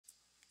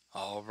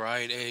All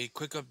right, a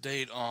quick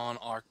update on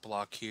Arc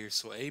Block here.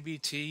 So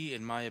ABT,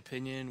 in my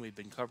opinion, we've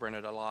been covering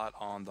it a lot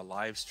on the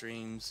live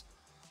streams,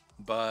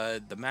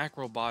 but the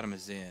macro bottom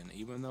is in.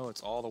 Even though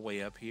it's all the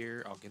way up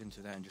here, I'll get into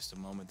that in just a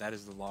moment. That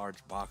is the large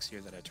box here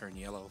that I turned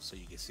yellow so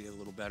you can see it a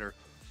little better.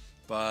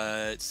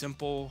 But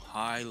simple,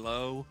 high,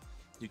 low.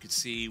 You can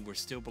see we're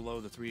still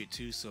below the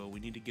 382, so we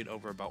need to get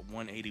over about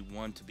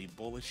 181 to be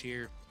bullish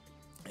here.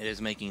 It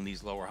is making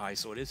these lower highs,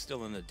 so it is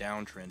still in the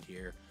downtrend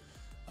here.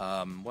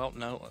 Well,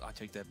 no, I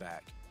take that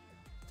back.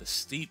 The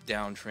steep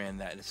downtrend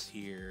that is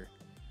here,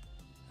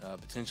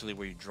 potentially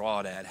where you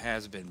draw it at,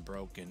 has been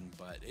broken,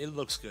 but it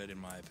looks good in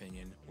my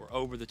opinion. We're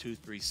over the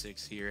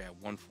 236 here at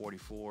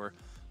 144.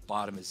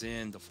 Bottom is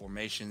in. The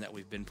formation that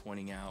we've been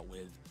pointing out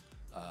with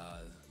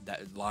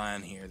that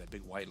line here, that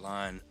big white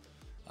line,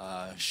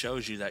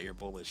 shows you that you're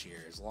bullish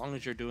here. As long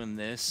as you're doing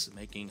this,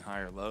 making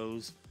higher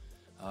lows,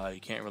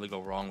 you can't really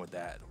go wrong with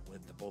that,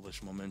 with the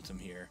bullish momentum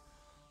here.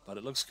 But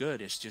it looks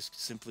good. It's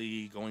just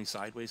simply going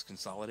sideways,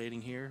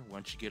 consolidating here.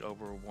 Once you get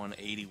over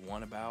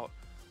 181 about,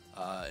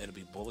 it'll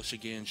be bullish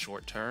again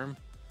short term.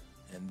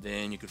 And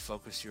then you could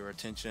focus your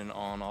attention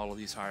on all of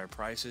these higher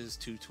prices.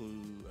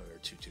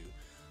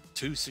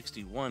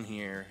 261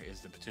 here is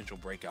the potential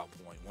breakout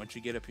point. Once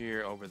you get up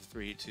here over the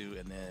 382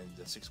 and then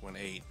the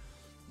 618,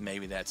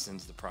 maybe that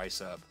sends the price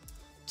up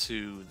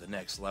to the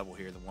next level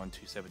here, the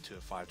 1272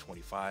 at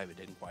 525. It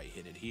didn't quite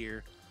hit it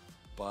here,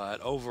 but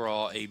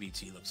overall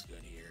ABT looks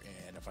good here.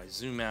 And if I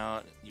zoom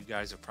out, you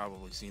guys have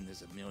probably seen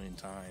this a million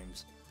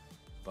times,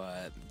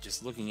 but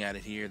just looking at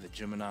it here, the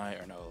Gemini,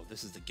 or no,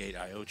 this is the Gate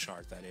IO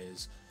chart, that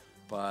is.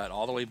 But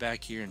all the way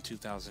back here in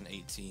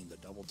 2018, the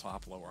double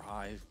top lower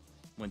high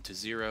went to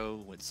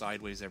zero, went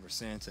sideways ever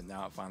since, and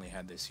now it finally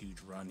had this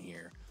huge run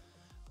here.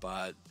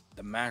 But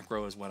the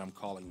macro is what I'm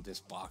calling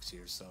this box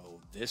here. So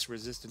this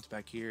resistance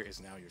back here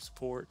is now your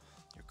support.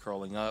 You're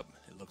curling up.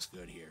 It looks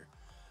good here.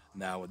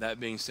 Now, with that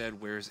being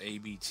said, where's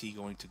ABT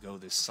going to go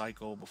this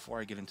cycle? Before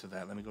I get into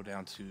that, let me go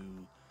down to,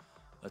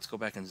 let's go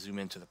back and zoom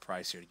into the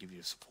price here to give you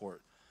a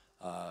support,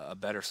 a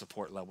better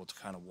support level to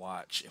kind of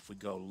watch. If we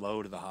go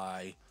low to the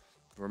high,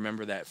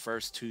 remember that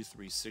first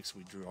 236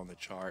 we drew on the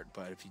chart,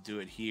 but if you do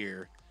it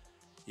here,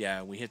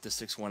 yeah, we hit the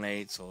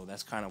 618, so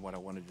that's kind of what I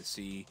wanted to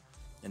see.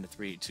 And the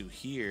 382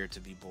 here to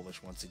be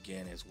bullish once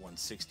again is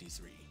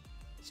 163.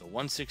 So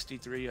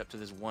 163 up to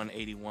this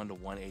 181 to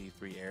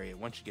 183 area.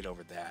 Once you get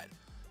over that,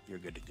 you're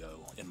good to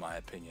go, in my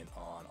opinion,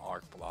 on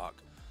Arc Block.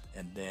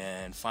 And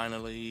then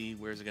finally,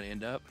 where's it going to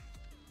end up?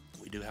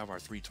 We do have our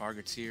three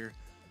targets here.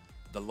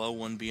 The low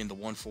one being the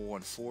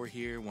 1414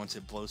 here. Once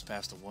it blows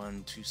past the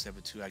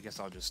 1272, I guess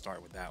I'll just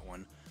start with that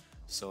one.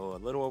 So a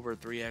little over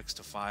 3x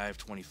to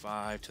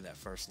 525 to that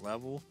first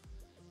level.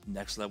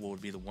 Next level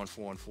would be the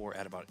 1414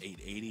 at about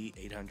 880,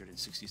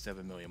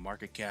 867 million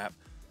market cap,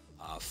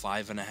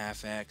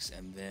 5.5x,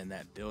 and then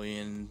that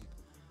billion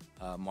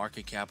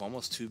market cap,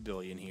 almost 2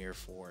 billion here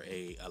for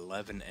a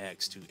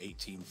 11x to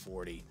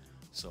 1840.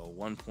 So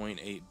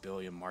 1.8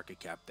 billion market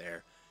cap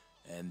there.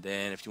 And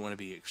then if you want to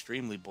be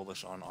extremely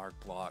bullish on Arc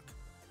Block,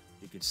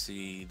 you could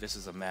see this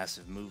is a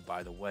massive move,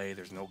 by the way.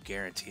 There's no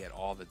guarantee at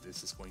all that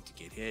this is going to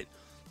get hit,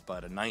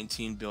 but a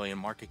 19 billion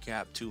market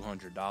cap,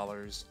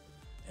 $200,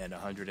 and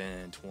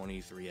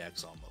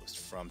 123x almost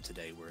from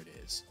today where it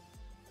is.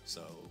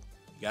 So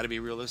you got to be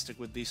realistic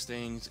with these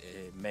things.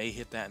 It may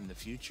hit that in the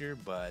future,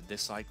 but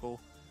this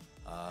cycle,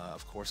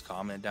 of course,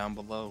 comment down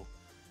below.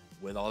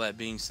 With all that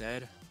being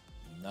said,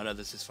 none of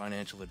this is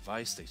financial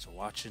advice. Thanks for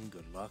watching.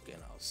 Good luck,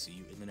 and I'll see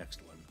you in the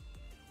next one.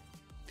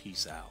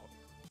 Peace out.